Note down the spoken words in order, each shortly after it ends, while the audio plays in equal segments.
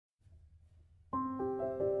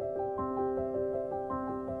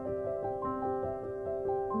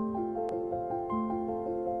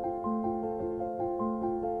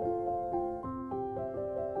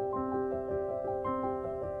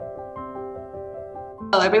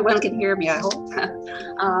Well, everyone can hear me, I hope.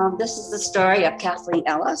 This is the story of Kathleen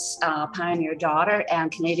Ellis, pioneer daughter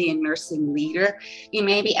and Canadian nursing leader. You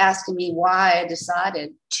may be asking me why I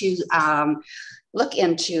decided to look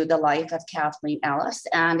into the life of Kathleen Ellis,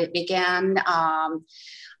 and it began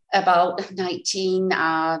about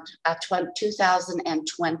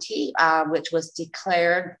 2020, which was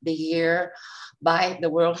declared the year by the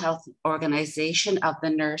World Health Organization of the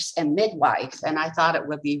nurse and midwife. And I thought it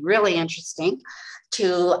would be really interesting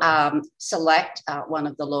to select one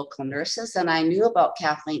of the local nurses. And I knew about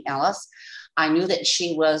Kathleen Ellis. I knew that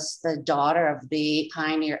she was the daughter of the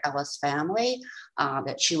pioneer Ellis family,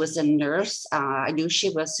 that she was a nurse. I knew she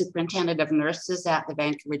was superintendent of nurses at the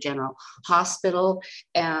Vancouver General Hospital,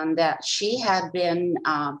 and that she had been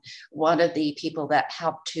one of the people that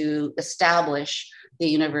helped to establish the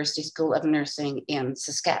University School of Nursing in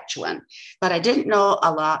Saskatchewan. But I didn't know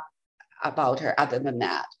a lot about her other than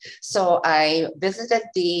that. So I visited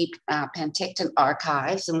the Penticton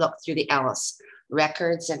archives and looked through the Ellis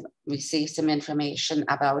records and received some information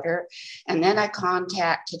about her. And then I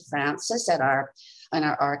contacted Francis in our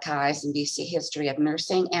archives in BC History of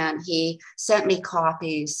Nursing, and he sent me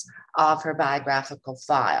copies of her biographical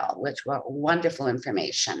file, which were wonderful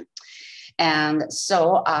information. And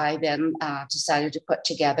so I then decided to put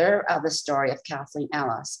together the story of Kathleen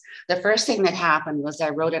Ellis. The first thing that happened was I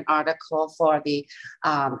wrote an article for the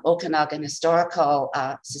Okanagan Historical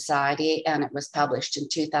Society, and it was published in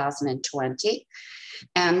 2020.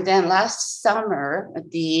 And then last summer,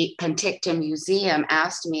 the Penticton Museum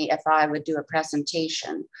asked me if I would do a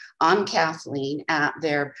presentation on Kathleen at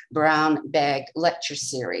their Brown Bag Lecture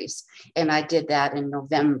Series. And I did that in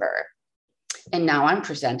November. And now I'm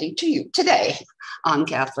presenting to you today on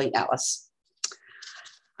Kathleen Ellis.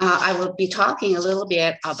 I will be talking a little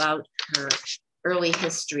bit about her early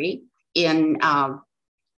history in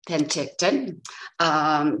Penticton,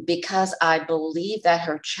 because I believe that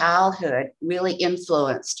her childhood really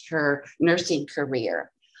influenced her nursing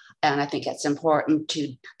career. And I think it's important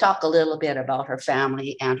to talk a little bit about her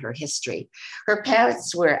family and her history. Her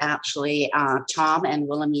parents were actually Tom and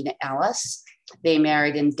Wilhelmina Ellis. They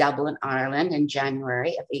married in Dublin, Ireland in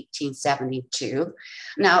January of 1872.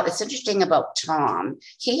 Now, it's interesting about Tom.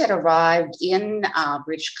 He had arrived in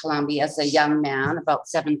British Columbia as a young man, about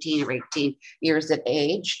 17 or 18 years of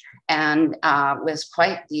age, and was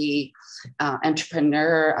quite the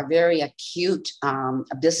entrepreneur, a very acute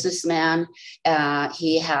businessman.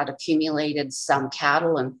 He had accumulated some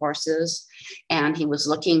cattle and horses, and he was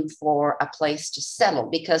looking for a place to settle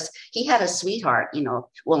because he had a sweetheart,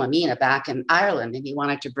 Wilhelmina, back in Ireland, and he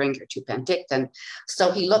wanted to bring her to Penticton.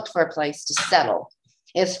 So he looked for a place to settle.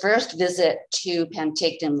 His first visit to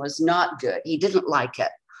Penticton was not good. He didn't like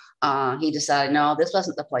it. He decided, no, this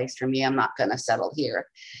wasn't the place for me. I'm not going to settle here.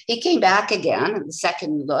 He came back again, and the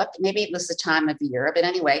second look, maybe it was the time of year, but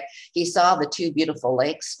anyway, he saw the two beautiful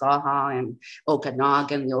lakes, Skaha and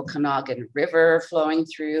Okanagan, the Okanagan River flowing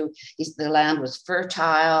through. The land was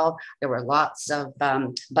fertile. There were lots of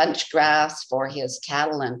bunch grass for his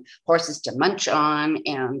cattle and horses to munch on,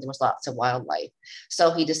 and there was lots of wildlife.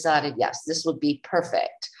 So he decided, yes, this would be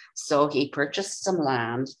perfect. So he purchased some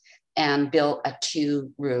land and built a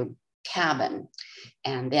 2-room cabin.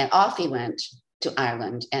 And then off he went to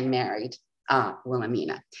Ireland and married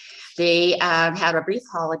Wilhelmina. They had a brief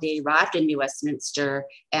holiday, arrived in New Westminster,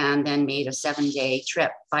 and then made a 7-day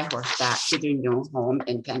trip by horseback to their new home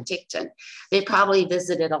in Penticton. They probably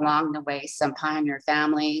visited along the way some pioneer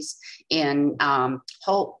families in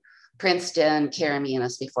Hope, Princeton,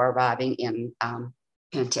 Caraminas before arriving in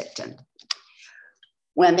Penticton.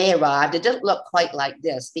 When they arrived, it didn't look quite like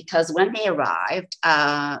this, because when they arrived,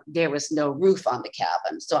 there was no roof on the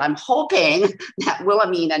cabin. So I'm hoping that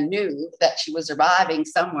Wilhelmina knew that she was arriving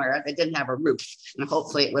somewhere that didn't have a roof, and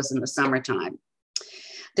hopefully it was in the summertime.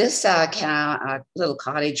 This little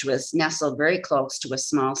cottage was nestled very close to a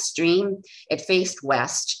small stream. It faced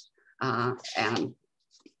west, and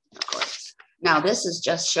of course. Now this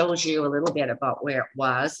just shows you a little bit about where it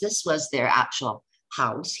was. This was their actual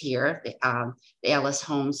house here, the Ellis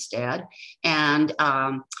homestead, and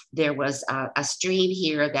there was a stream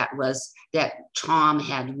here that Tom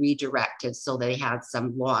had redirected so they had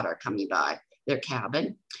some water coming by their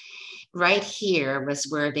cabin. Right here was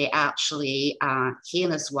where they actually, he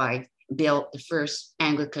and his wife built the first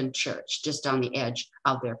Anglican church just on the edge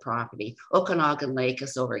of their property. Okanagan Lake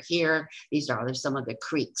is over here. These are some of the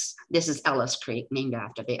creeks. This is Ellis Creek, named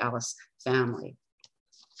after the Ellis family.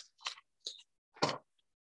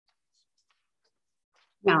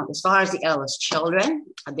 Now, as far as the Ellis children,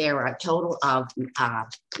 there were a total of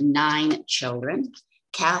 9 children.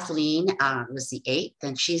 Kathleen was the 8th,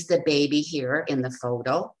 and she's the baby here in the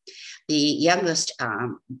photo. The youngest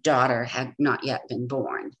daughter had not yet been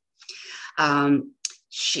born.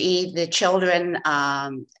 The children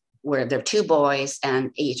were there 2 boys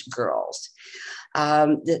and 8 girls.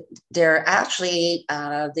 They're actually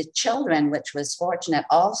the children, which was fortunate,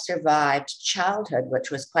 all survived childhood,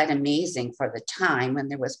 which was quite amazing for the time when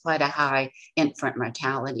there was quite a high infant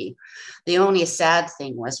mortality. The only sad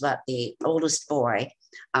thing was that the oldest boy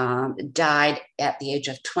died at the age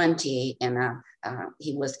of 20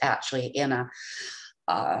 he was actually in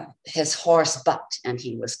his horse bucked and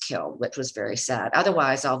he was killed, which was very sad.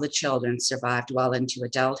 Otherwise, all the children survived well into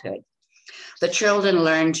adulthood. The children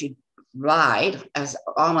learned to ride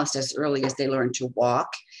almost as early as they learned to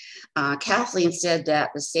walk. Kathleen said that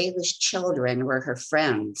the Salish children were her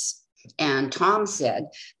friends. And Tom said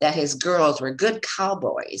that his girls were good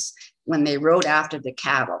cowboys when they rode after the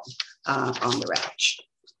cattle on the ranch.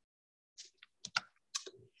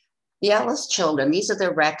 The Ellis children, these are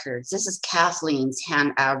the records. This is Kathleen's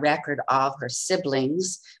record of her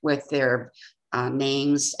siblings with their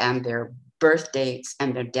names and their birth dates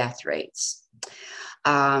and their death rates.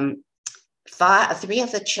 3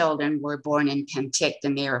 of the children were born in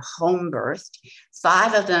Penticton. They are home birthed.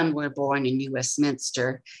 5 of them were born in New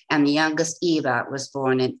Westminster, and the youngest, Eva, was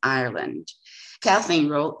born in Ireland. Kathleen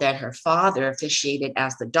wrote that her father officiated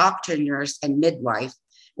as the doctor, nurse, and midwife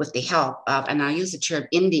with the help of, and I use the term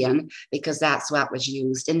Indian because that's what was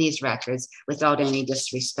used in these records without any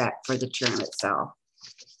disrespect for the term itself.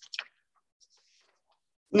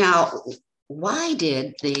 Now, why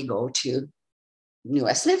did they go to New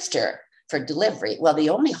Westminster for delivery? Well, the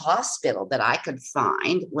only hospital that I could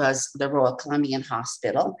find was the Royal Columbian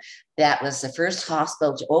Hospital. That was the first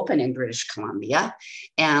hospital to open in British Columbia,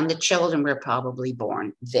 and the children were probably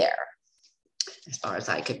born there, as far as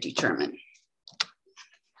I could determine.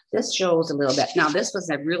 This shows a little bit. Now, this was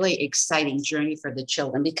a really exciting journey for the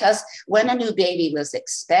children because when a new baby was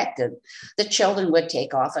expected, the children would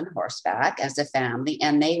take off on horseback as a family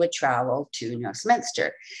and they would travel to New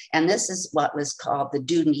Westminster. And this is what was called the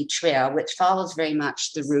Dudney Trail, which follows very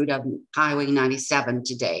much the route of Highway 97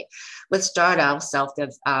 today. Would start out south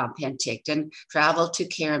of Penticton, travel to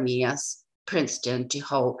Karameas, Princeton to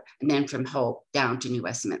Hope, and then from Hope down to New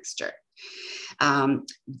Westminster.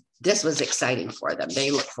 This was exciting for them.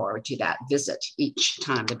 They looked forward to that visit each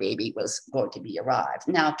time the baby was going to be arrived.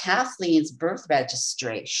 Now, Kathleen's birth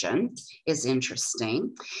registration is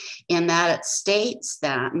interesting in that it states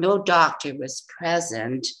that no doctor was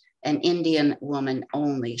present, an Indian woman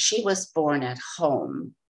only. She was born at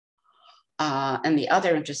home. And the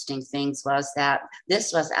other interesting things was that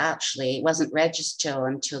this was actually, wasn't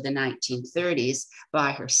registered until the 1930s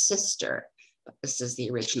by her sister. But this is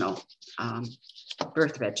the original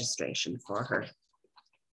birth registration for her.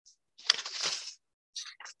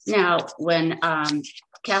 Now, when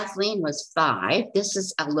Kathleen was 5, this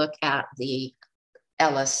is a look at the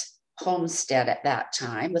Ellis homestead at that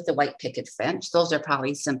time with the white picket fence. Those are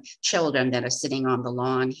probably some children that are sitting on the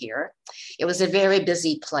lawn here. It was a very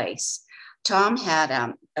busy place. Tom had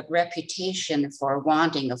a reputation for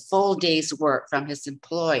wanting a full day's work from his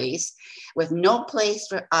employees with no place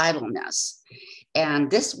for idleness. And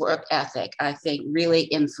this work ethic, I think, really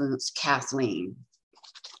influenced Kathleen.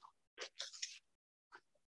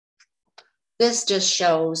 This just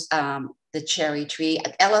shows the cherry tree.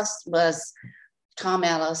 Tom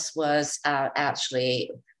Ellis was actually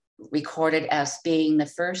recorded as being the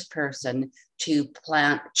first person to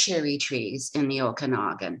plant cherry trees in the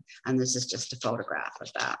Okanagan. And this is just a photograph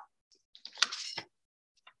of that.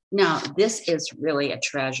 Now, this is really a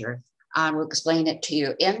treasure. I will explain it to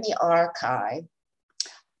you. In the archive,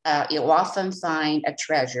 you'll often find a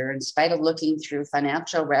treasure in spite of looking through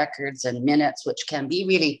financial records and minutes, which can be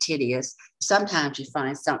really tedious. Sometimes you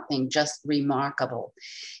find something just remarkable.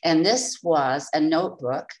 And this was a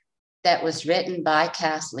notebook that was written by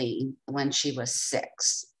Kathleen when she was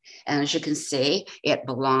 6. And as you can see, it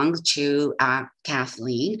belonged to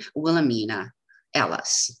Kathleen Wilhelmina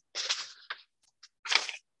Ellis.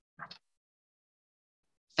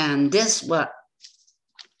 And this was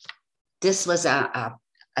a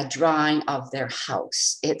drawing of their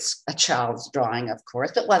house. It's a child's drawing, of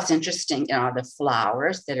course, but what's interesting are the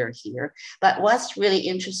flowers that are here. But what's really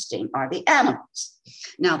interesting are the animals.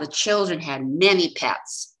 Now, the children had many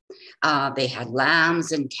pets. They had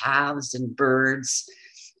lambs and calves and birds.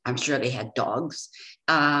 I'm sure they had dogs.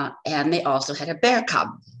 And they also had a bear cub.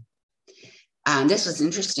 And this was an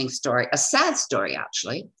interesting story, a sad story,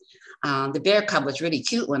 actually. The bear cub was really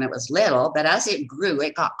cute when it was little, but as it grew,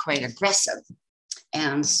 it got quite aggressive.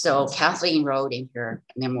 And so Kathleen wrote in her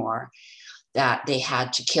memoir that they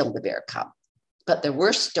had to kill the bear cub. But the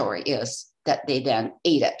worst story is that they then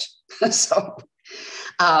ate it. So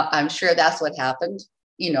I'm sure that's what happened,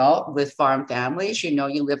 with farm families.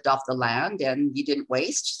 You lived off the land and you didn't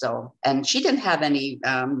waste. So, and she didn't have any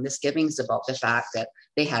misgivings about the fact that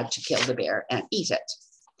they had to kill the bear and eat it.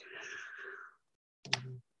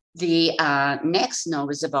 The next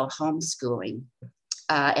note is about homeschooling.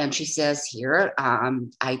 And she says here,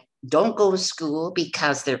 I don't go to school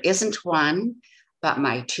because there isn't one, but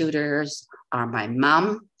my tutors are my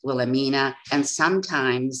mom, Wilhelmina, and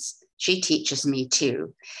sometimes she teaches me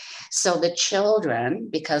too. So the children,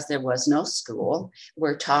 because there was no school,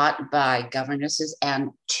 were taught by governesses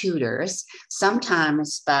and tutors,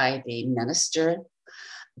 sometimes by the minister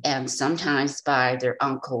and sometimes by their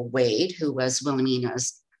uncle Wade, who was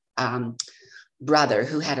Wilhelmina's brother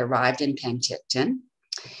who had arrived in Penticton.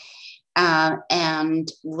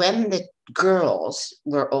 And when the girls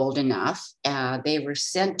were old enough, they were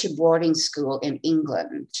sent to boarding school in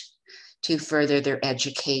England to further their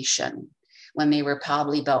education when they were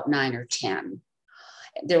probably about 9 or 10.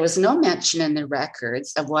 There was no mention in the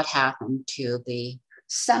records of what happened to the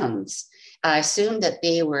sons. I assume that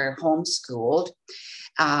they were homeschooled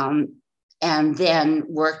and then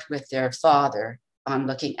worked with their father on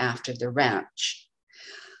looking after the ranch.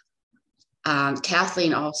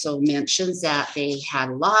 Kathleen also mentions that they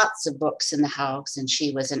had lots of books in the house and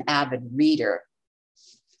she was an avid reader.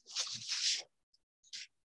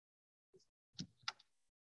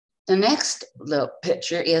 The next little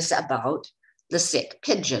picture is about the sick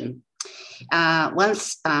pigeon.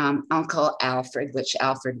 Once Uncle Alfred,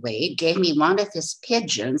 Alfred Wade, gave me one of his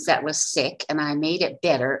pigeons that was sick and I made it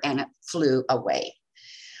better and it flew away.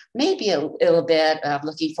 Maybe a little bit of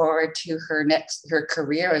looking forward to her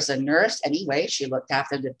career as a nurse. Anyway, she looked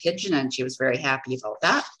after the pigeon and she was very happy about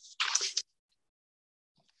that.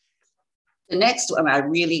 The next one I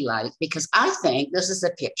really like because I think this is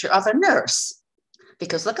a picture of a nurse.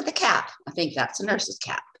 Because look at the cap. I think that's a nurse's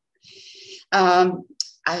cap.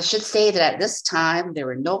 I should say that at this time, there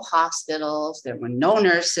were no hospitals, there were no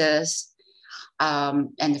nurses, and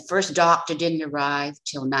the first doctor didn't arrive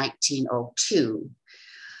till 1902.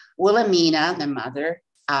 Wilhelmina, the mother,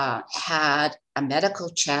 had a medical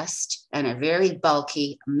chest and a very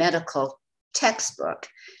bulky medical textbook.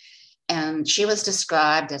 And she was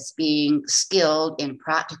described as being skilled in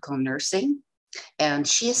practical nursing. And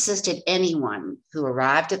she assisted anyone who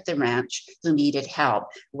arrived at the ranch who needed help,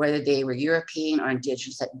 whether they were European or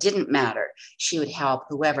Indigenous, that didn't matter. She would help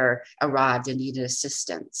whoever arrived and needed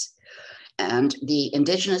assistance. And the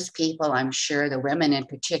Indigenous people, I'm sure the women in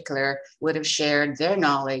particular, would have shared their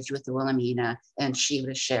knowledge with Wilhelmina, and she would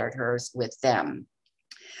have shared hers with them.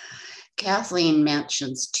 Kathleen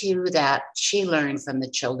mentions too that she learned from the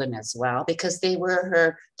children as well because they were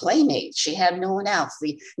her playmates. She had no one else.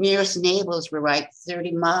 The nearest neighbors were right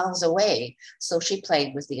 30 miles away. So she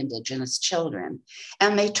played with the Indigenous children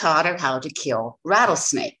and they taught her how to kill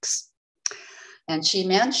rattlesnakes. And she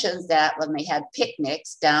mentions that when they had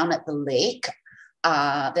picnics down at the lake,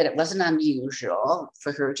 that it wasn't unusual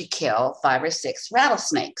for her to kill 5 or 6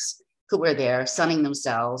 rattlesnakes who were there sunning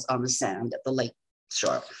themselves on the sand at the lake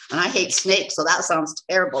shore. And I hate snakes, so that sounds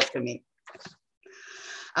terrible to me.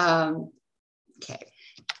 Okay.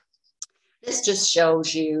 This just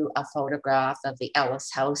shows you a photograph of the Ellis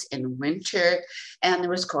house in winter. And there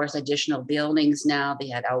was, of course, additional buildings now. They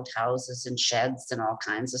had outhouses and sheds and all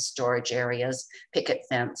kinds of storage areas, picket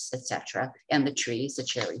fence, etc. And the trees, the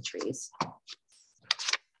cherry trees.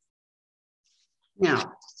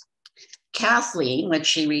 Now, Kathleen, when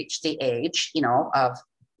she reached the age,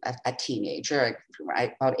 of a teenager,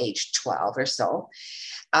 right, about age 12 or so,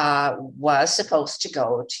 was supposed to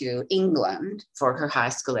go to England for her high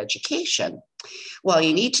school education. Well,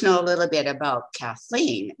 you need to know a little bit about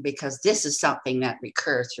Kathleen because this is something that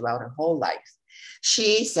recurs throughout her whole life.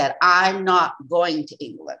 She said, I'm not going to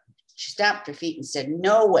England. She stamped her feet and said,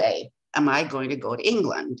 no way am I going to go to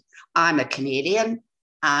England. I'm a Canadian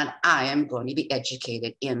and I am going to be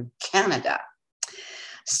educated in Canada.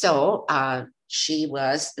 So she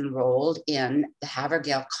was enrolled in the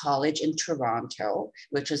Havergal College in Toronto,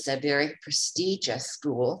 which was a very prestigious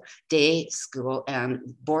school, day school and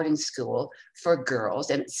boarding school for girls,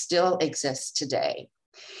 and it still exists today.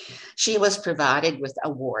 She was provided with a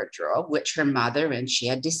wardrobe, which her mother and she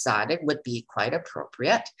had decided would be quite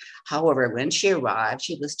appropriate. However, when she arrived,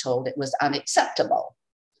 she was told it was unacceptable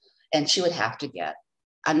and she would have to get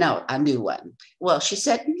a new one. Well, she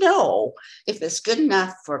said, no, if it's good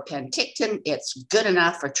enough for Penticton, it's good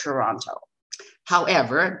enough for Toronto.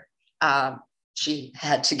 However, she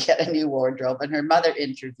had to get a new wardrobe, and her mother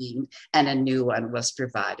intervened, and a new one was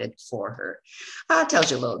provided for her. I'll tell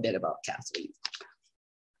you a little bit about Kathleen.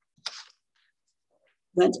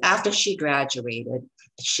 After she graduated,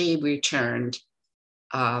 she returned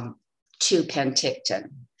to Penticton.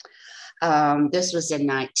 This was in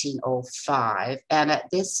 1905, and at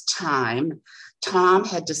this time, Tom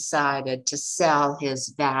had decided to sell his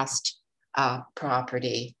vast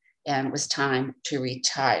property, and it was time to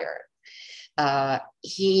retire.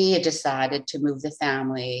 He decided to move the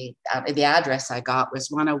family. The address I got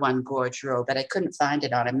was 101 Gorge Road, but I couldn't find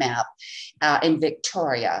it on a map. In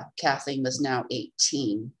Victoria, Kathleen was now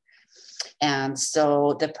 18. And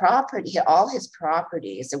so the property, all his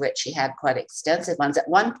properties, of which he had quite extensive ones, at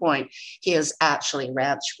one point, he was actually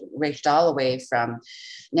ranged all the way from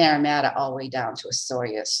Naramata all the way down to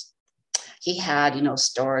Osoyoos. He had,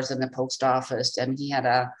 stores in the post office, and he had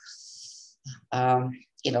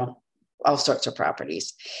all sorts of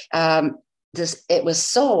properties. It was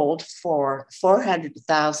sold for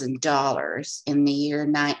 $400,000 in the year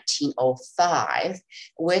 1905,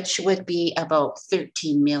 which would be about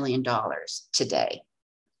 $13 million today.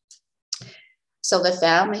 So the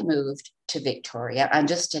family moved to Victoria. And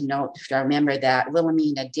just a note to remember that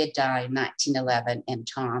Wilhelmina did die in 1911 and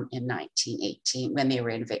Tom in 1918 when they were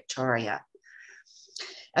in Victoria.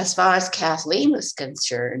 As far as Kathleen was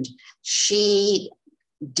concerned, she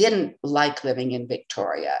didn't like living in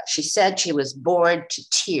Victoria. She said she was bored to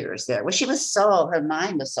tears there. Well, her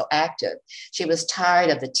mind was so active. She was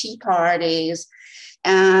tired of the tea parties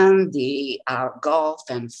and the golf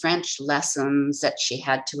and French lessons that she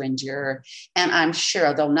had to endure. And I'm sure,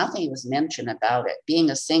 although nothing was mentioned about it,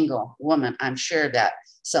 being a single woman, I'm sure that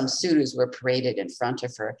some suitors were paraded in front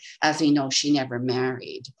of her. As we know, she never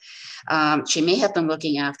married. She may have been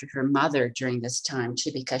looking after her mother during this time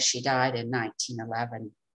too, because she died in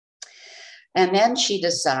 1911. And then she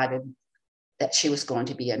decided that she was going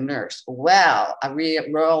to be a nurse. Well, a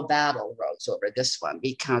royal battle rose over this one,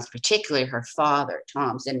 because particularly her father,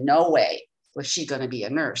 Tom's, in no way was she going to be a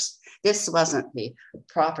nurse. This wasn't the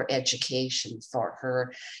proper education for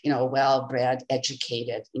her, well-bred,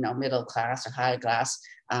 educated, middle class or high class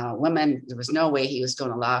woman. There was no way he was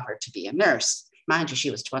going to allow her to be a nurse. Mind you,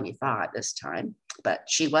 she was 25 this time, but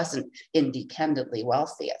she wasn't independently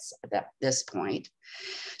wealthy at this point.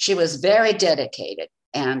 She was very dedicated,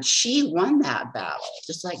 and she won that battle,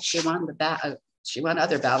 just like she won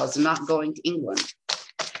other battles and not going to England.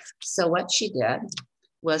 So what she did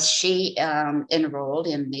was she enrolled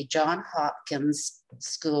in the Johns Hopkins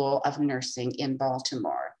School of Nursing in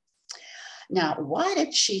Baltimore. Now, why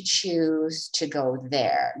did she choose to go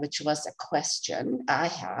there, which was a question I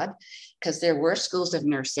had, because there were schools of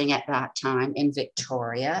nursing at that time in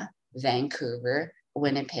Victoria, Vancouver,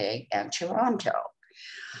 Winnipeg, and Toronto.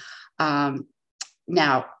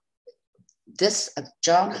 Now, this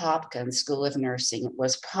Johns Hopkins School of Nursing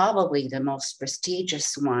was probably the most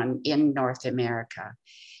prestigious one in North America,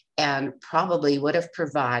 and probably would have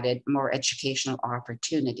provided more educational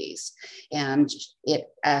opportunities. And it,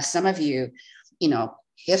 as some of you,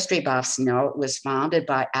 history buffs know, it was founded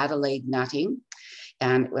by Adelaide Nutting,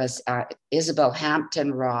 and it was Isabel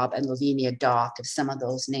Hampton Robb and Lavinia Dock, if some of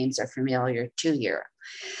those names are familiar to you.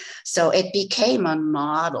 So it became a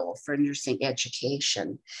model for nursing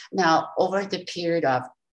education. Now, over the period of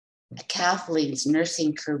Kathleen's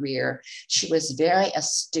nursing career, she was very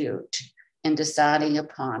astute in deciding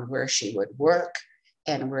upon where she would work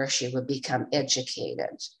and where she would become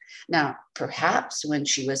educated. Now, perhaps when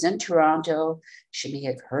she was in Toronto, she may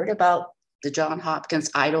have heard about the Johns Hopkins,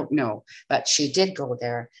 I don't know, but she did go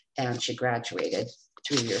there and she graduated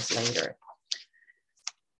 2 years later.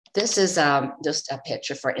 This is just a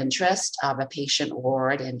picture for interest of a patient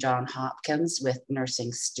ward in Johns Hopkins with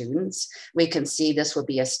nursing students. We can see this will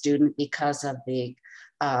be a student because of the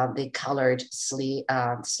colored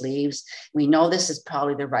sleeves. We know this is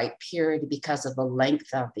probably the right period because of the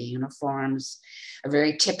length of the uniforms. A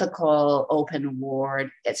very typical open ward.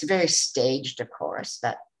 It's very staged, of course,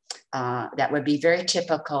 but that would be very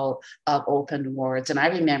typical of open wards. And I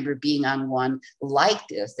remember being on one like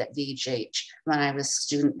this at VHH when I was a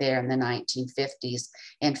student there in the 1950s.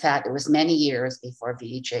 In fact, it was many years before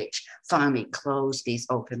VHH finally closed these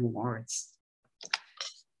open wards.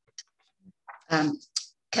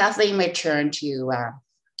 Kathleen returned to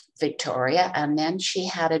Victoria, and then she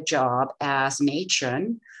had a job as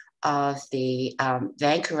matron of the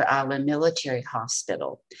Vancouver Island Military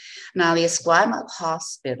Hospital. Now, the Esquimalt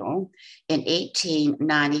Hospital in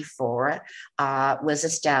 1894 was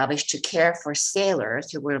established to care for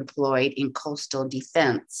sailors who were employed in coastal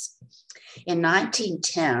defense. In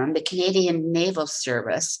 1910, the Canadian Naval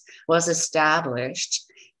Service was established,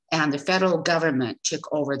 and the federal government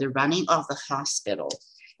took over the running of the hospital.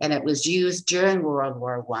 And it was used during World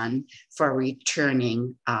War I for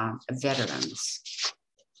returning veterans.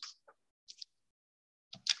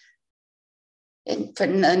 And for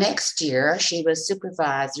the next year, she was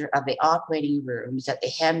supervisor of the operating rooms at the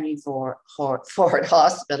Henry Ford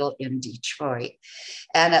Hospital in Detroit.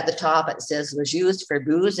 And at the top, it says, was used for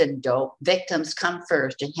booze and dope. Victims come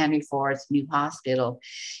first in Henry Ford's new hospital.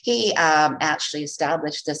 He actually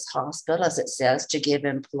established this hospital, as it says, to give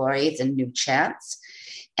employees a new chance.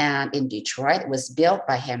 And in Detroit, it was built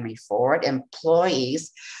by Henry Ford.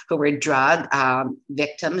 Employees who were drug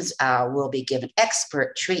victims will be given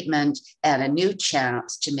expert treatment and a new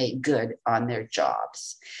chance to make good on their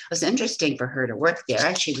jobs. It was interesting for her to work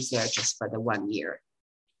there. She was there just for the 1 year.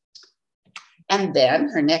 And then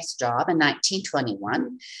her next job in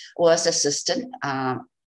 1921 was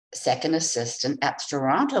second assistant at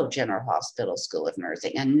Toronto General Hospital School of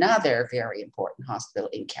Nursing, another very important hospital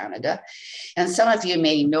in Canada. And some of you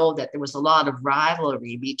may know that there was a lot of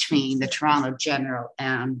rivalry between the Toronto General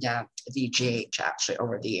and VGH actually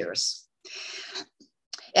over the years.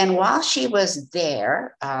 And while she was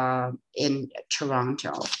there in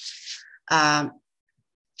Toronto,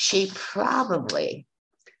 she probably,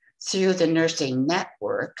 through the nursing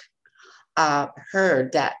network,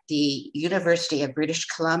 heard that the University of British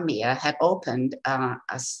Columbia had opened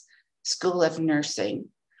a school of nursing,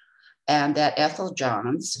 and that Ethel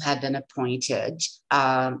Johns had been appointed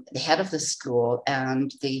the head of the school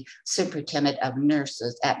and the superintendent of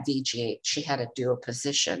nurses at VGH. She had a dual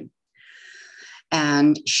position.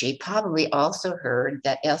 And she probably also heard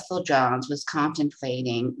that Ethel Johns was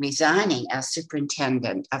contemplating resigning as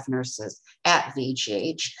superintendent of nurses at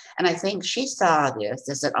VGH. And I think she saw this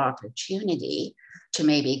as an opportunity to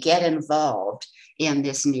maybe get involved in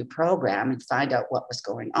this new program and find out what was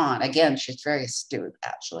going on. Again, she's very astute,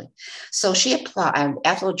 actually. So she applied, and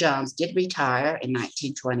Ethel Johns did retire in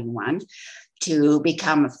 1921 to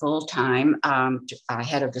become a full-time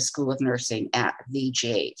head of the School of Nursing at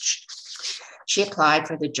VGH. She applied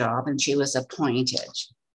for the job and she was appointed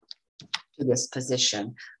to this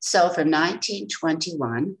position. So from 1921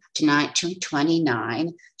 to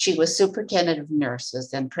 1929, she was superintendent of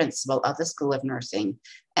nurses and principal of the School of Nursing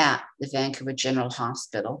at the Vancouver General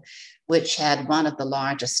Hospital, which had one of the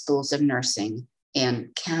largest schools of nursing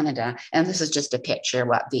in Canada. And this is just a picture of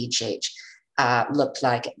what VGH looked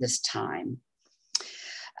like at this time.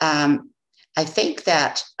 I think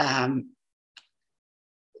that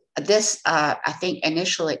I think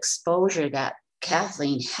initial exposure that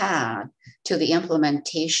Kathleen had to the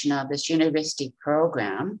implementation of this university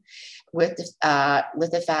program with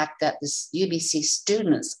the fact that the UBC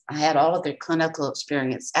students had all of their clinical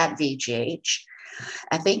experience at VGH.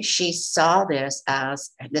 I think she saw this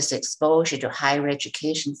as this exposure to higher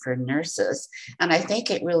education for nurses. And I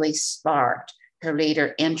think it really sparked her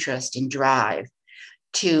later interest and drive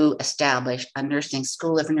to establish a nursing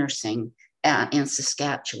school of nursing in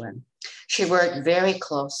Saskatchewan. She worked very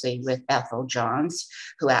closely with Ethel Johns,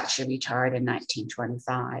 who actually retired in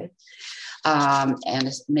 1925, and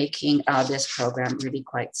is making this program really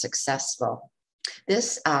quite successful.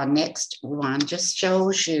 This next one just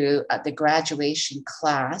shows you the graduation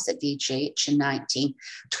class at VGH in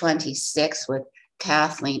 1926 with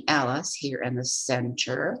Kathleen Ellis here in the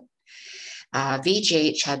center.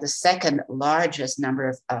 VGH had the second largest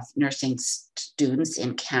number of nursing students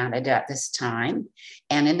in Canada at this time.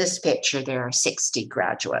 And in this picture, there are 60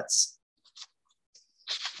 graduates.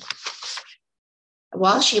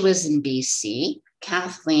 While she was in BC,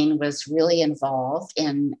 Kathleen was really involved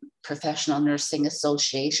in professional nursing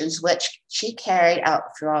associations, which she carried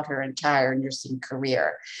out throughout her entire nursing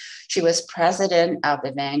career. She was president of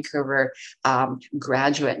the Vancouver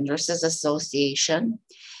Graduate Nurses Association,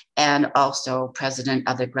 and also president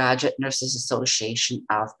of the Graduate Nurses Association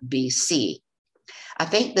of BC. I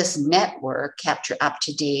think this network kept her up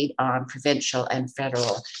to date on provincial and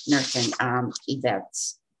federal nursing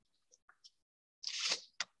events.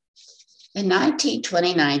 In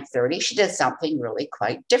 1929-30, she did something really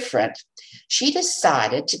quite different. She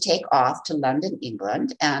decided to take off to London,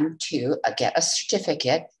 England, and to get a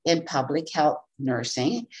certificate in public health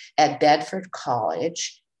nursing at Bedford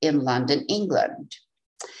College in London, England.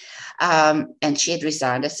 And she had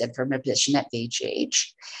resigned, I said, from her position at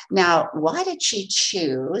VGH. Now, why did she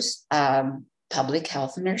choose public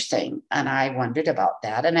health nursing. And I wondered about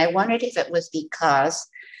that. And I wondered if it was because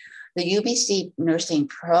the UBC nursing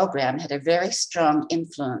program had a very strong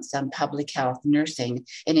influence on public health nursing.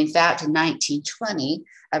 And in fact, in 1920,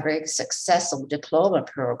 a very successful diploma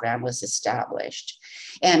program was established.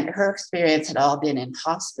 And her experience had all been in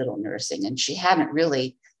hospital nursing, and she hadn't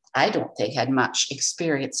really, I don't think, had much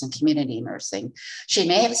experience in community nursing. She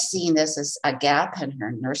may have seen this as a gap in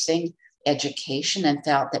her nursing education and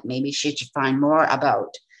felt that maybe she should find more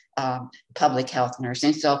about public health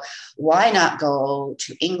nursing. So why not go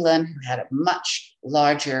to England, who had a much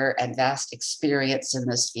larger and vast experience in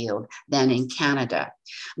this field than in Canada?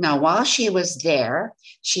 Now, while she was there,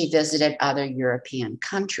 she visited other European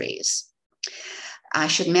countries. I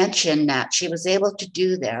should mention that she was able to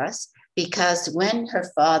do this because when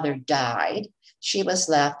her father died, she was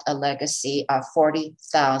left a legacy of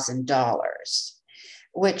 $40,000,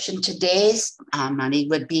 which in today's money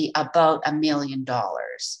would be about $1 million.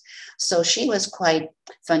 So she was quite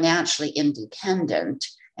financially independent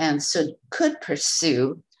and so could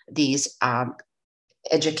pursue these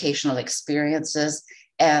educational experiences,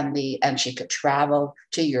 and she could travel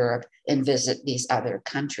to Europe and visit these other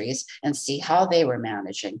countries and see how they were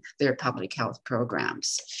managing their public health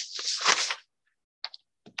programs.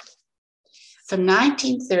 From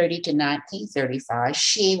 1930 to 1935,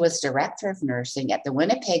 she was director of nursing at the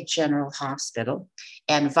Winnipeg General Hospital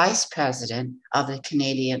and vice president of the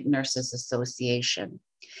Canadian Nurses Association.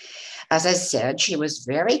 As I said, she was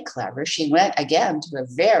very clever. She went again to a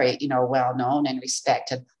very, well-known and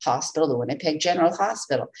respected hospital, the Winnipeg General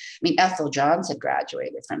Hospital. I mean, Ethel Johns had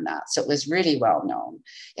graduated from that, so it was really well-known.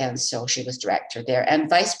 And so she was director there and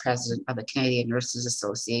vice president of the Canadian Nurses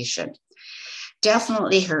Association.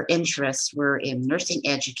 Definitely her interests were in nursing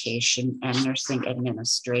education and nursing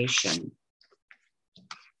administration.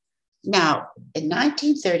 Now, in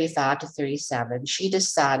 1935 to 37, she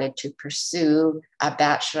decided to pursue a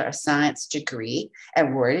Bachelor of Science degree.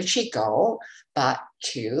 And where did she go? But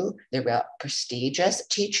to the prestigious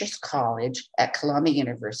Teachers College at Columbia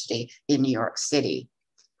University in New York City.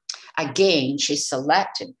 Again, she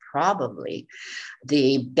selected probably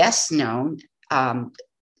the best known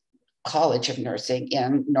College of Nursing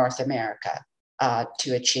in North America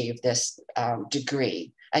to achieve this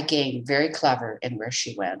degree. Again, very clever in where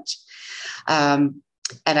she went. And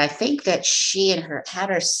I think that she had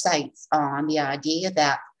her sights on the idea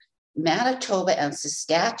that Manitoba and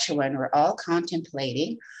Saskatchewan were all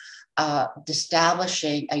contemplating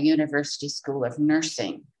establishing a university school of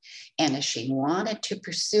nursing. And if she wanted to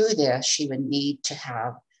pursue this, she would need to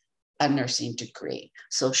have a nursing degree.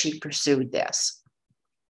 So she pursued this.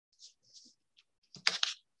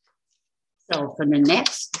 So for the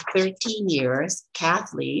next 13 years,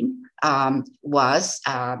 Kathleen had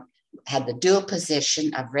the dual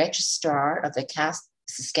position of registrar of the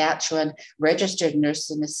Saskatchewan Registered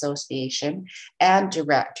Nursing Association and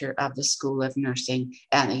director of the School of Nursing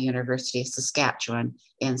at the University of Saskatchewan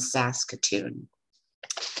in Saskatoon.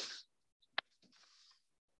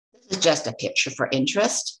 This is just a picture for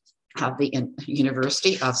interest of the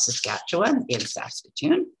University of Saskatchewan in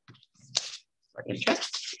Saskatoon, for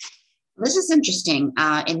interest. This is interesting.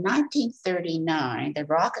 In 1939, the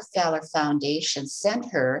Rockefeller Foundation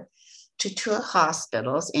sent her to tour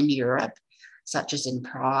hospitals in Europe, such as in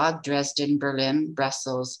Prague, Dresden, Berlin,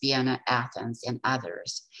 Brussels, Vienna, Athens, and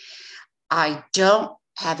others. I don't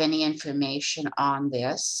have any information on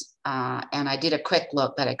this, and I did a quick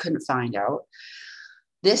look, but I couldn't find out.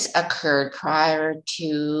 This occurred prior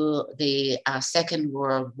to the Second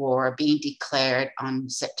World War being declared on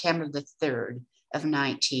September the 3rd, of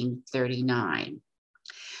 1939.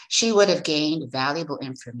 She would have gained valuable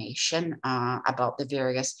information about the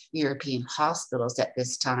various European hospitals at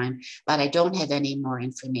this time, but I don't have any more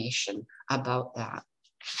information about that.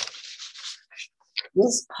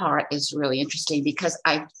 This part is really interesting because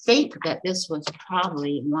I think that this was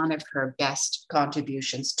probably one of her best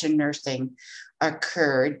contributions to nursing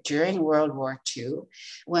occurred during World War II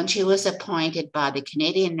when she was appointed by the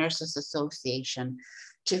Canadian Nurses Association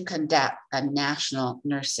to conduct a national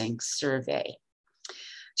nursing survey.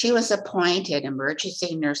 She was appointed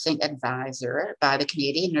emergency nursing advisor by the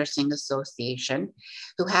Canadian Nursing Association,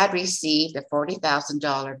 who had received a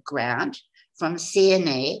 $40,000 grant from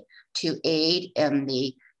CNA to aid in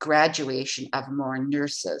the graduation of more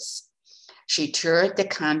nurses. She toured the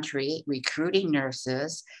country recruiting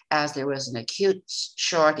nurses as there was an acute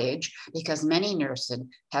shortage because many nurses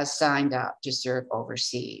had signed up to serve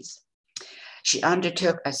overseas. She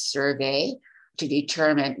undertook a survey to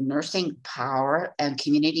determine nursing power and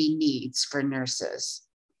community needs for nurses.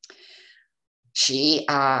 She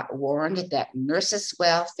warned that nurses'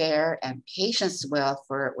 welfare and patients'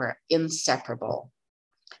 welfare were inseparable.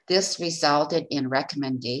 This resulted in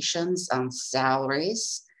recommendations on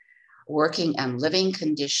salaries, working and living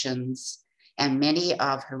conditions, and many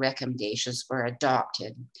of her recommendations were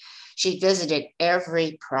adopted. She visited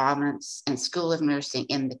every province and school of nursing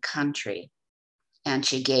in the country, and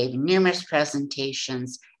she gave numerous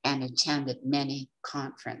presentations and attended many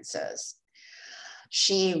conferences.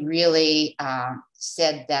 She really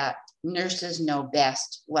said that nurses know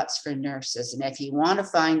best what's for nurses. And if you want to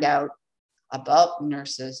find out about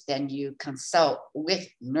nurses, then you consult with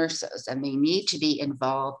nurses, and they need to be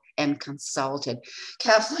involved and consulted.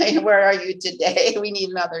 Kathleen, where are you today? We need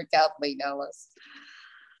another Kathleen Ellis.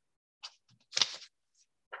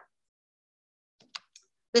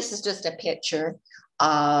 This is just a picture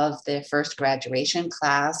of the first graduation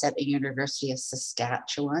class at the University of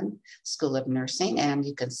Saskatchewan School of Nursing, and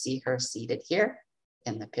you can see her seated here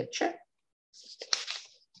in the picture.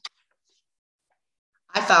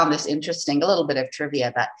 I found this interesting, a little bit of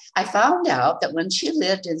trivia, but I found out that when she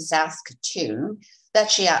lived in Saskatoon,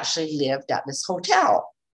 that she actually lived at this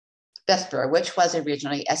hotel, Vesper, which was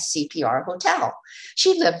originally a CPR hotel.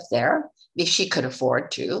 She lived there. She could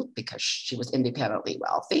afford to because she was independently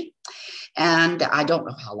wealthy. And I don't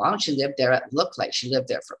know how long she lived there. It looked like she lived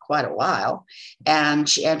there for quite a while. And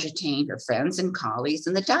she entertained her friends and colleagues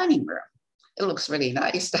in the dining room. It looks really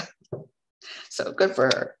nice. So good for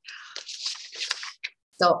her.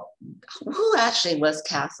 So who actually was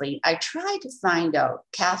Kathleen? I tried to find out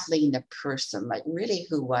Kathleen the person, like really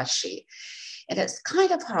who was she? And it's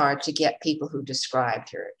kind of hard to get people who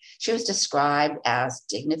described her. She was described as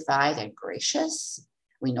dignified and gracious.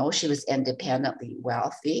 We know she was independently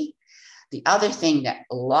wealthy. The other thing that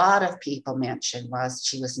a lot of people mentioned was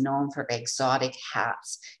she was known for exotic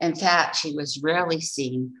hats. In fact, she was rarely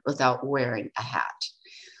seen without wearing a hat.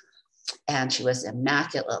 And she was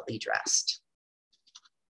immaculately dressed.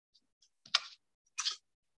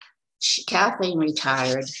 Kathleen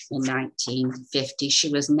retired in 1950. She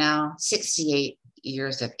was now 68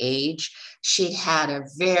 years of age. She'd had a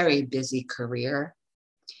very busy career.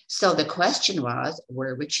 So the question was,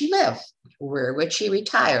 where would she live? Where would she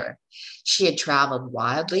retire? She had traveled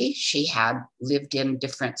widely. She had lived in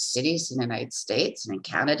different cities in the United States and in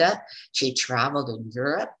Canada. She traveled in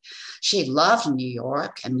Europe. She loved New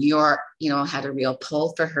York, and New York, had a real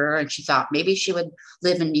pull for her. And she thought maybe she would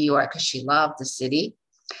live in New York because she loved the city.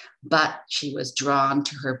 But she was drawn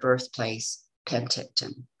to her birthplace,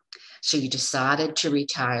 Penticton. She decided to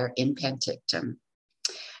retire in Penticton.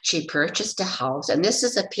 She purchased a house, and this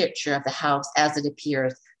is a picture of the house as it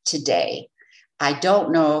appears today. I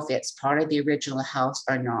don't know if it's part of the original house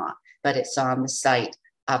or not, but it's on the site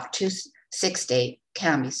of 268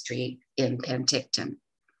 Camy Street in Penticton.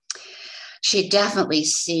 She definitely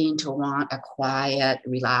seemed to want a quiet,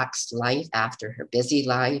 relaxed life after her busy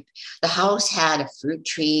life. The house had fruit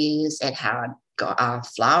trees, it had a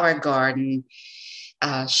flower garden.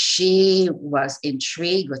 She was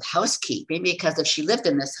intrigued with housekeeping because if she lived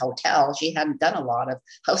in this hotel, she hadn't done a lot of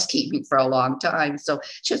housekeeping for a long time. So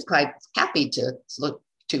she was quite happy to look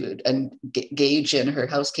to engage in her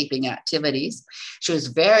housekeeping activities. She was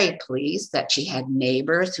very pleased that she had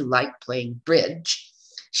neighbors who liked playing bridge.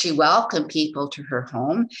 She welcomed people to her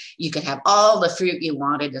home. You could have all the fruit you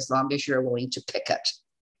wanted as long as you're willing to pick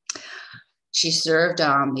it. She served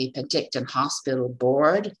on the Penticton Hospital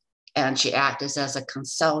Board, and she acted as a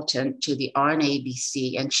consultant to the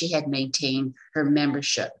RNABC, and she had maintained her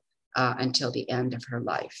membership until the end of her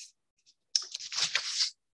life.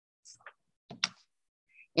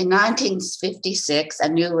 In 1956, a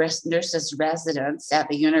new nurses' residence at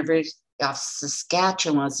the University of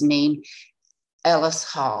Saskatchewan was named Ellis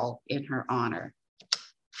Hall in her honor.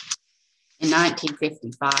 In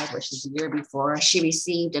 1955, which is the year before, she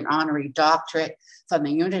received an honorary doctorate from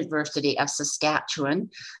the University of Saskatchewan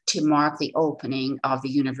to mark the opening of the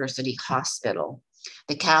university hospital.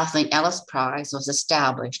 The Kathleen Ellis Prize was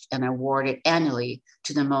established and awarded annually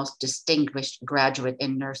to the most distinguished graduate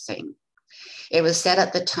in nursing. It was said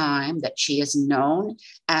at the time that she is known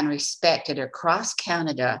and respected across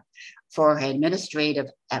Canada for her administrative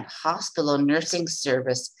and hospital nursing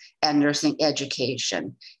service and nursing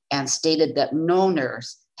education, and stated that no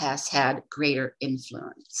nurse has had greater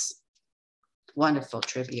influence. Wonderful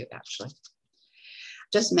tribute, actually.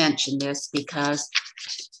 Just mention this because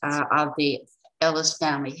of the Ellis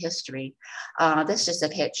family history. This is a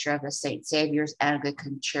picture of the St. Saviour's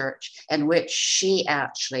Anglican Church, in which she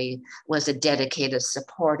actually was a dedicated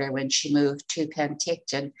supporter when she moved to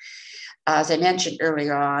Penticton. As I mentioned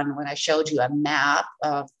earlier on, when I showed you a map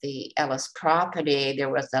of the Ellis property, there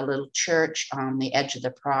was a little church on the edge of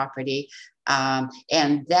the property.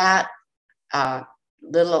 And that a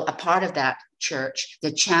part of that church,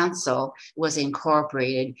 the chancel, was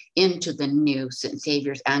incorporated into the new St.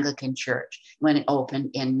 Saviour's Anglican Church when it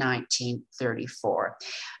opened in 1934.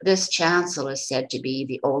 This chancel is said to be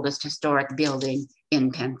the oldest historic building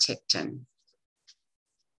in Penticton.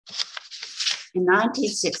 In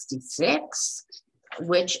 1966,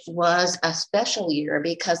 which was a special year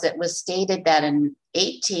because it was stated that in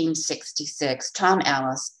 1866, Tom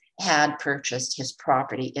Ellis had purchased his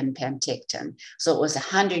property in Penticton. So it was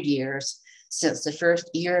 100 years since the first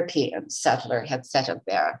European settler had settled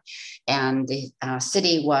there. And the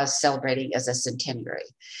city was celebrating as a centenary.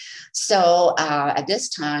 So at this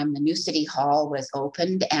time, the new city hall was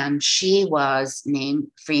opened and she was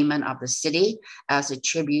named Freeman of the city as a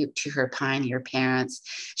tribute to her pioneer parents.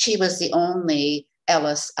 She was the only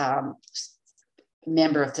Ellis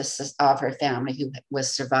member of her family who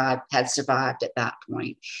had survived at that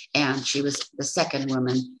point. And she was the second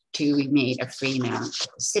woman to be made a Freeman of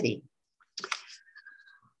the city.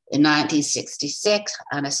 In 1966,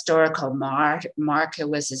 an historical marker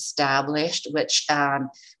was established, which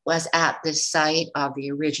was at the site of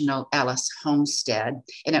the original Ellis homestead,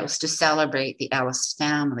 and it was to celebrate the Ellis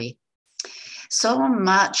family. So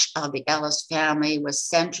much of the Ellis family was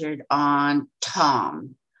centered on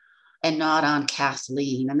Tom and not on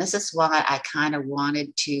Kathleen. And this is why I kind of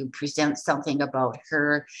wanted to present something about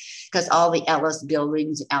her, because all the Ellis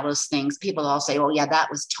buildings, Ellis things, people all say, oh yeah, that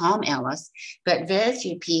was Tom Ellis. But very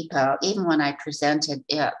few people, even when I presented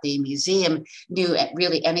at the museum, knew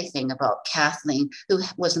really anything about Kathleen, who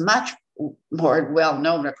was much more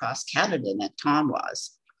well-known across Canada than Tom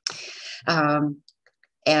was.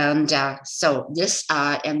 So this,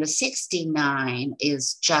 and the 69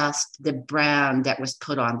 is just the brand that was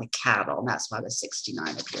put on the cattle. And that's why the 69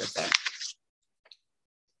 appears there.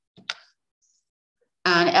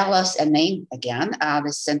 And Ellis, and then again,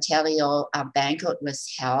 the centennial banquet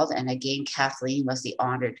was held. And again, Kathleen was the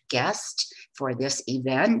honored guest for this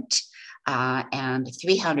event. And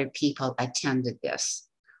 300 people attended this.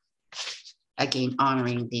 Again,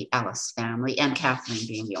 honoring the Ellis family and Kathleen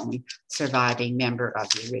being the only surviving member of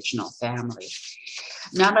the original family.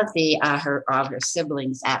 None of her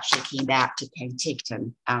siblings actually came back to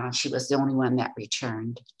Penticton. She was the only one that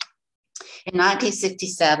returned. In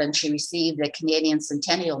 1967, she received the Canadian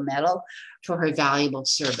Centennial Medal for her valuable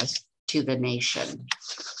service to the nation.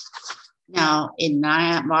 Now, in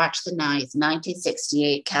March the 9th,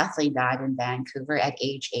 1968, Kathleen died in Vancouver at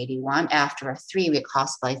age 81 after a 3-week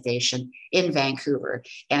hospitalization in Vancouver.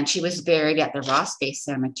 And she was buried at the Ross Bay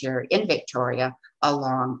Cemetery in Victoria,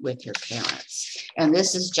 along with her parents. And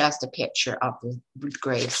this is just a picture of the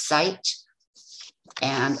grave site.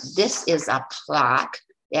 And this is a plaque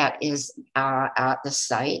that is at the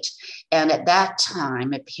site. And at that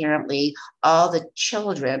time, apparently, all the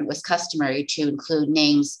children, was customary to include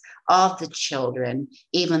names of the children,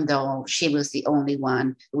 even though she was the only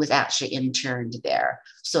one who was actually interned there.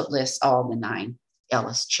 So it lists all the 9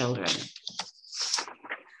 Ellis children.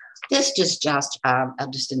 This is just an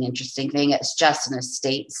interesting thing. It's just an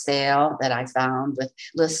estate sale that I found with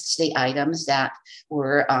lists the items that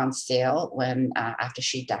were on sale when after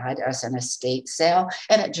she died as an estate sale.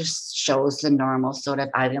 And it just shows the normal sort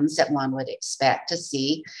of items that one would expect to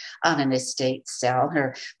see on an estate sale,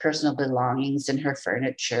 her personal belongings and her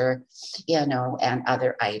furniture, you know, and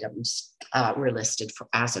other items were listed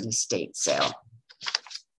as an estate sale.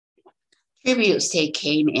 Tributes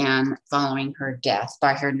came in following her death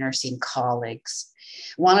by her nursing colleagues.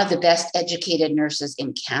 One of the best educated nurses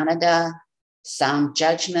in Canada, sound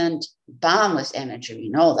judgment, boundless energy, we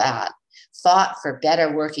know that, fought for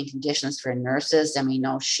better working conditions for nurses. And we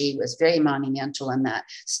know she was very monumental in that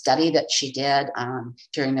study that she did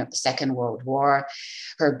during the Second World War.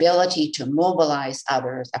 Her ability to mobilize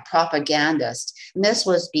others, a propagandist. And this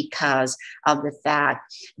was because of the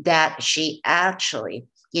fact that she actually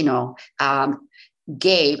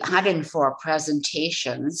gave 104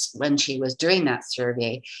 presentations when she was doing that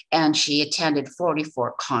survey, and she attended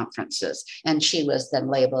 44 conferences, and she was then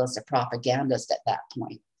labeled as a propagandist at that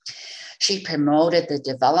point. She promoted the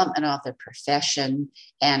development of the profession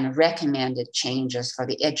and recommended changes for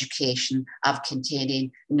the education of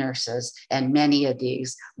Canadian nurses, and many of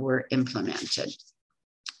these were implemented.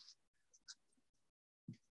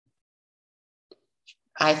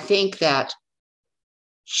 I think that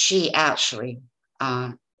she actually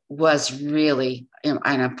was really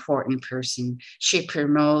an important person. She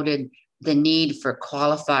promoted the need for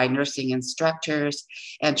qualified nursing instructors,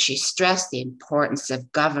 and she stressed the importance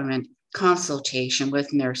of government consultation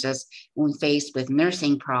with nurses when faced with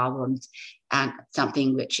nursing problems, and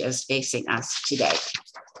something which is facing us today.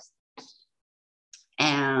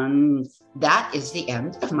 And that is the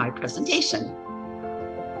end of my presentation.